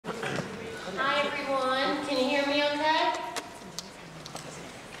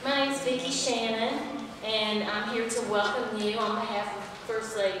Shannon, and I'm here to welcome you on behalf of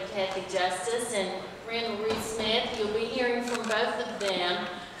First Lady Cathy Justice and Randall Reed-Smith. You'll be hearing from both of them,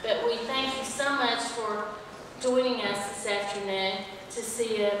 but we thank you so much for joining us this afternoon to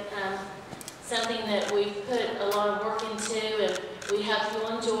see something that we've put a lot of work into, and we hope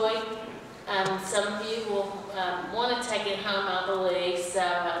you'll enjoy. Some of you will want to take it home, I believe,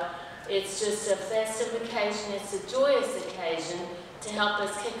 so it's just a festive occasion, it's a joyous occasion to help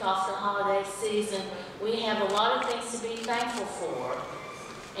us kick off the holiday season. We have a lot of things to be thankful for,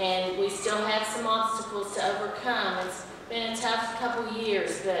 and we still have some obstacles to overcome. It's been a tough couple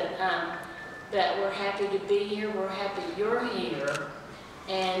years, but we're happy to be here, we're happy you're here.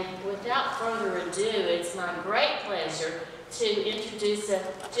 And without further ado, it's my great pleasure to introduce a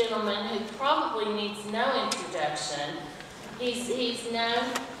gentleman who probably needs no introduction. He's known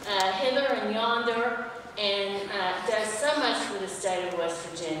hither and yonder, and does so much for the state of West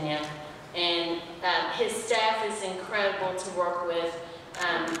Virginia. And his staff is incredible to work with.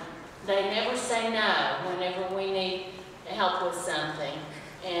 They never say no whenever we need help with something.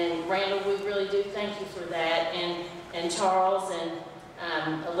 And Randall, we really do thank you for that. And Charles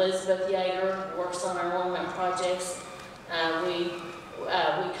and Elizabeth Yeager works on our ornament projects. We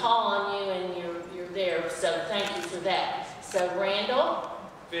call on you and you're there, so thank you for that. So Randall,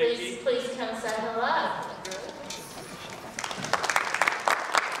 please come say hello.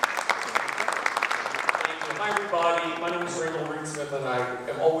 Hi everybody, my name is Randall Reed-Smith, and I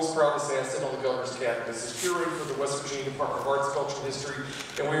am always proud to say I sit on the Governor's Cabinet as curator for the West Virginia Department of Arts, Culture, and History,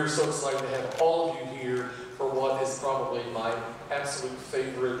 and we are so excited to have all of you here for what is probably my absolute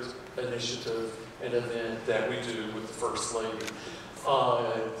favorite initiative and event that we do with the First Lady.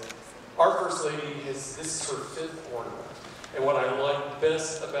 Our First Lady this is her 5th ornament. And what I like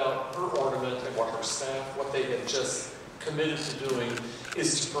best about her ornament and what her staff, what they have just committed to doing,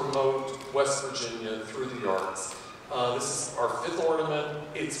 is to promote West Virginia through the arts. This is our 5th ornament.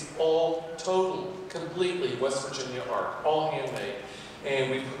 It's all total, completely West Virginia art, all handmade.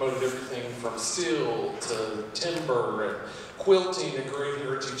 And we promoted everything from steel to timber and quilting and great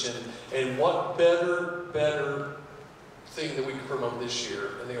heritage. And what better thing that we can promote this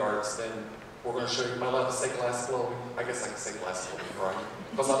year in the arts than we're going to show you. Am I allowed to say glass blowing? I guess I can say glass blowing, right?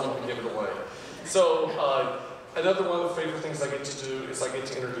 Because I don't want to give it away. So another one of the favorite things I get to do is I get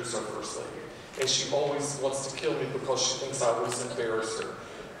to introduce our First Lady. And she always wants to kill me because she thinks I always embarrass her.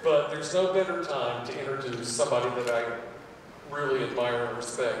 But there's no better time to introduce somebody that I really admire and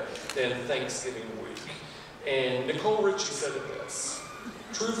respect than Thanksgiving week. And Nicole Richie said it best: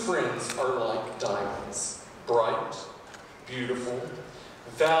 true friends are like diamonds, bright, beautiful,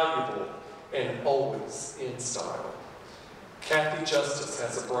 valuable, and always in style. Cathy Justice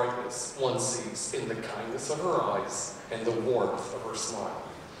has a brightness one sees in the kindness of her eyes and the warmth of her smile.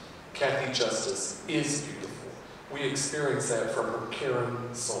 Cathy Justice is beautiful. We experience that from her caring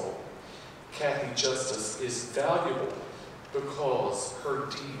soul. Cathy Justice is valuable because her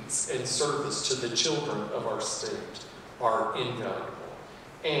deeds and service to the children of our state are invaluable.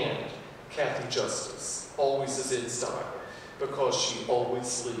 And Cathy Justice always is in style because she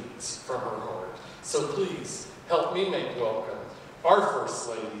always leads from her heart. So please help me make welcome our First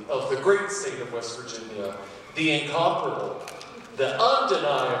Lady of the great state of West Virginia, the incomparable, the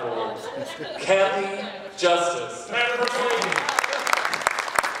undeniable Cathy Justice. Madam First Lady.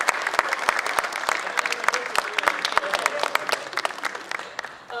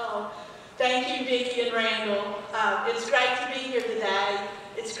 Thank you, Vicki and Randall. It's great to be here today.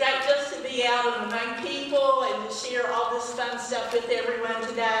 It's great just to be out among people and to share all this fun stuff with everyone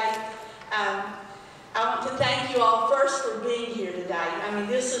today. I want to thank you all first for being here today. I mean,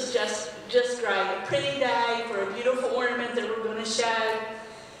 this is just great. A pretty day for a beautiful ornament that we're going to show.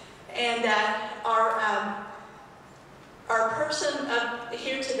 And our person up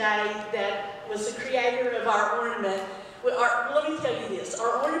here today that was the creator of our ornament, let me tell you this.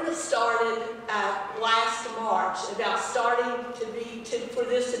 Our ornament started last March, about for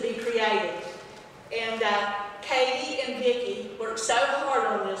this to be created. And Katie and Vicki worked so hard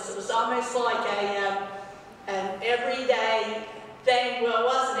on this. It was almost like an everyday thing. Well, it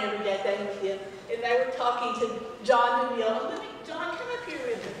wasn't an everyday thing with them. And they were talking to John DeMille. John, come up here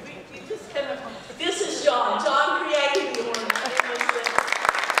with me. You just come up. This is John. John created the ornament.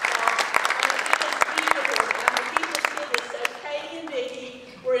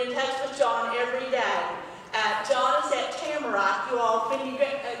 We're in touch with John every day. John is at Tamarack. You all, when you go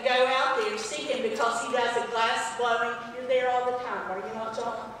out there, see him because he does a glass blowing. You're there all the time, are you not,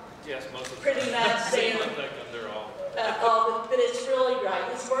 John? Yes, most of the Pretty much there. They're all. But it's really great.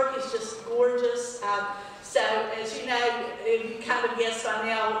 His work is just gorgeous. So as as you know, you kind of guessed by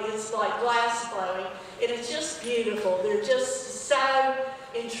now, it's like glass blowing, and it's just beautiful. They're just so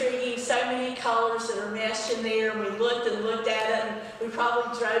intriguing, so many colors that are meshed in there, and we looked and looked at it, and we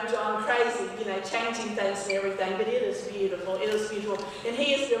probably drove John crazy, you know, changing things and everything, but it is beautiful. It is beautiful, and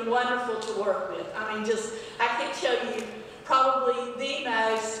he has been wonderful to work with. I mean, just, I can tell you, probably the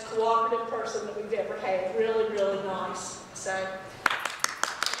most cooperative person that we've ever had. Really, really nice. So.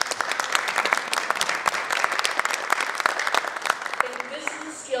 And this is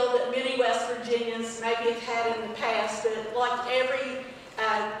a skill that many West Virginians maybe have had in the past, but like every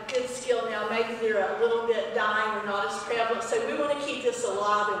good skill now, maybe they're a little bit dying or not as prevalent. So we want to keep this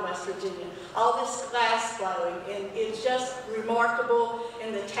alive in West Virginia. All this glass blowing, and it's just remarkable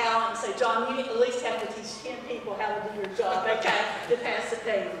in the talent. So John, you at least have to teach 10 people how to do your job, okay, to pass it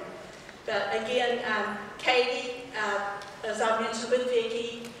down. But again, Katie, as I mentioned with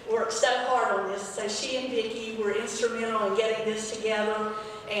Vicki, worked so hard on this. So she and Vicki were instrumental in getting this together.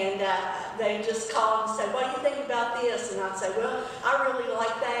 And they just call and say, what do you think about this? And I'd say, well, I really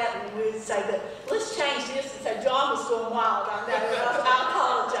like that. And we'd say, but let's change this. And so John was going wild. I know. I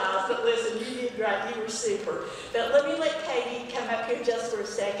apologize. But listen, you did great. You were super. But let me let Katie come up here just for a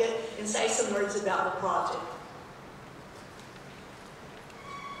second and say some words about the project.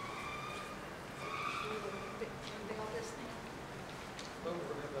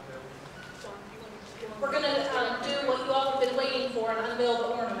 We're going to do what you all have been waiting for and unveil the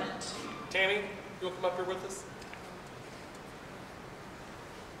ornament. Tammy, you want to come up here with us?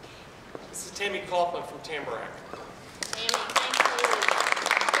 This is Tammy Kaufman from Tamarack. Tammy, thank you.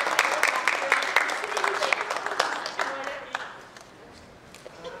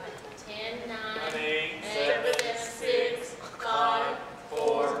 10, 9, 8, 7, 6, 5,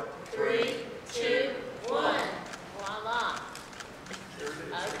 4, 3, 2, 1. Voila.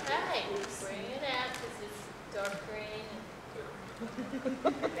 Okay, bring it out because it's dark green.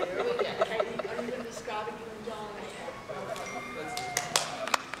 There we go. Katie, are you going to describe it, you and John?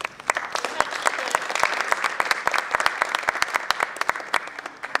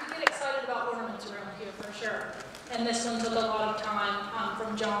 We get excited about ornaments around here for sure. And this one took a lot of time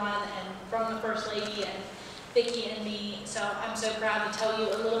from John and from the First Lady and Vicki and me. So I'm so proud to tell you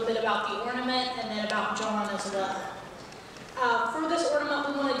a little bit about the ornament and then about John as well. For this ornament,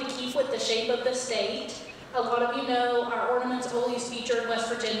 we wanted to keep with the shape of the state. A lot of you know our ornaments always feature West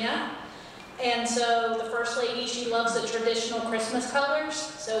Virginia. And so the First Lady, she loves the traditional Christmas colors.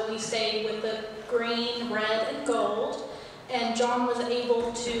 So we stayed with the green, red, and gold. And John was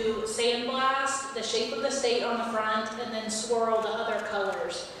able to sandblast the shape of the state on the front and then swirl the other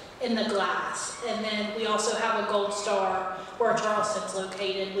colors in the glass. And then we also have a gold star where Charleston's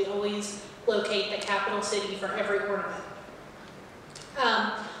located. We always locate the capital city for every ornament.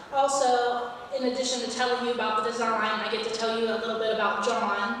 Also, in addition to telling you about the design, I get to tell you a little bit about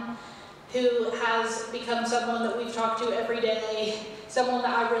John, who has become someone that we've talked to every day, someone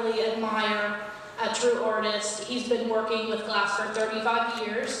that I really admire, a true artist. He's been working with glass for 35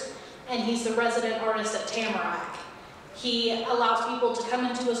 years, and he's the resident artist at Tamarack. He allows people to come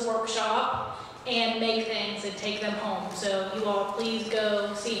into his workshop and make things and take them home. So you all please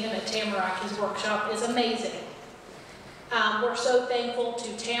go see him at Tamarack. His workshop is amazing. We're so thankful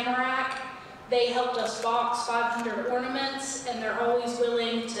to Tamarack. They helped us box 500 ornaments, and they're always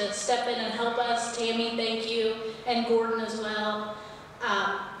willing to step in and help us. Tammy, thank you, and Gordon as well.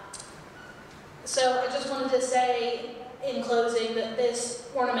 So I just wanted to say in closing that this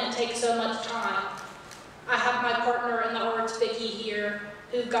ornament takes so much time. I have my partner in the arts, Vicki, here,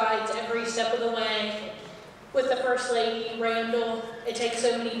 who guides every step of the way. With the First Lady, Randall, it takes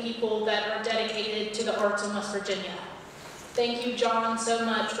so many people that are dedicated to the arts in West Virginia. Thank you, John, so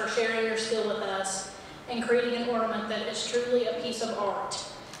much for sharing your skill with us and creating an ornament that is truly a piece of art.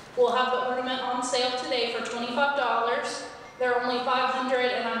 We'll have the ornament on sale today for $25. There are only 500,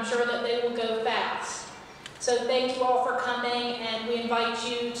 and I'm sure that they will go fast. So thank you all for coming, and we invite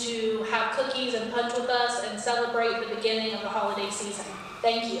you to have cookies and punch with us and celebrate the beginning of the holiday season.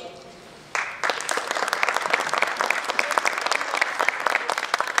 Thank you.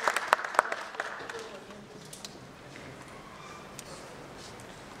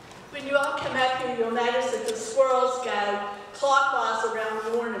 When you all come up here, you'll notice that the swirls go clockwise around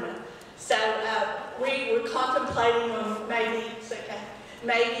the ornament. So we were contemplating on maybe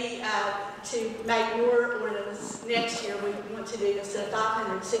to make more ornaments next year. We want to do instead of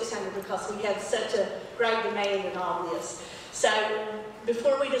 500, 600 because we had such a great demand in all this. So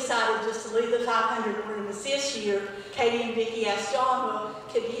before we decided just to leave the 500 ornaments this year, Katie and Vicki asked John, well,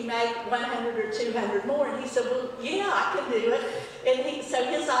 could he make 100 or 200 more? And he said, well, yeah, I can do it. And so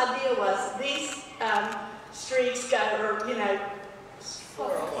his idea was these streaks go, or, you know,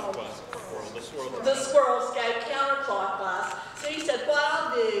 the swirls go counterclockwise. So he said, what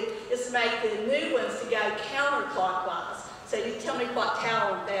I'll do is make the new ones to go counterclockwise. So you tell me what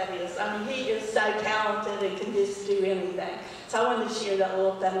talent that is. I mean, he is so talented and can just do anything. So I wanted to share that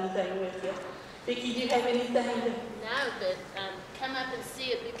little funny thing with you. Vicki, do you have anything to... No, but come up and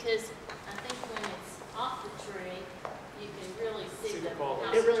see it, because I think when it's off the tree, you can really see the how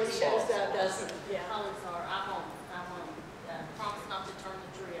It really the shows up, doesn't it? Yeah. colors are. I won't promise not to turn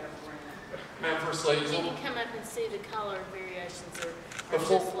the tree over around. Madam First Lady, You can come up and see the color variations are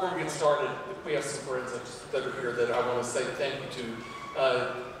before just we lovely. get started, we have some friends that are here that I want to say thank you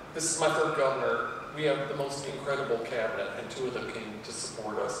to. This is my third governor. We have the most incredible cabinet, and two of them came to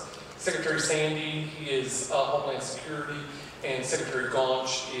support us. Secretary Sandy, he is Homeland Security, and Secretary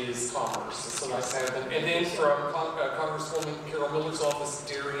Gaunch is Commerce. It's so nice to have them. And then from Congresswoman Carol Miller's office,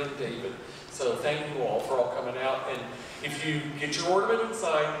 Darian David. So thank you all for all coming out. And if you get your ornament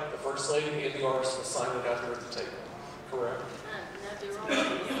inside, the First Lady and the artist will sign it out here at the table. Correct? No, they're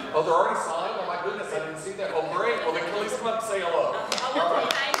already Oh, they're already signed? Oh my goodness, I didn't see that. Oh great. Well, then please come up and say hello. I want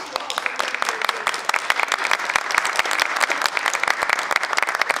to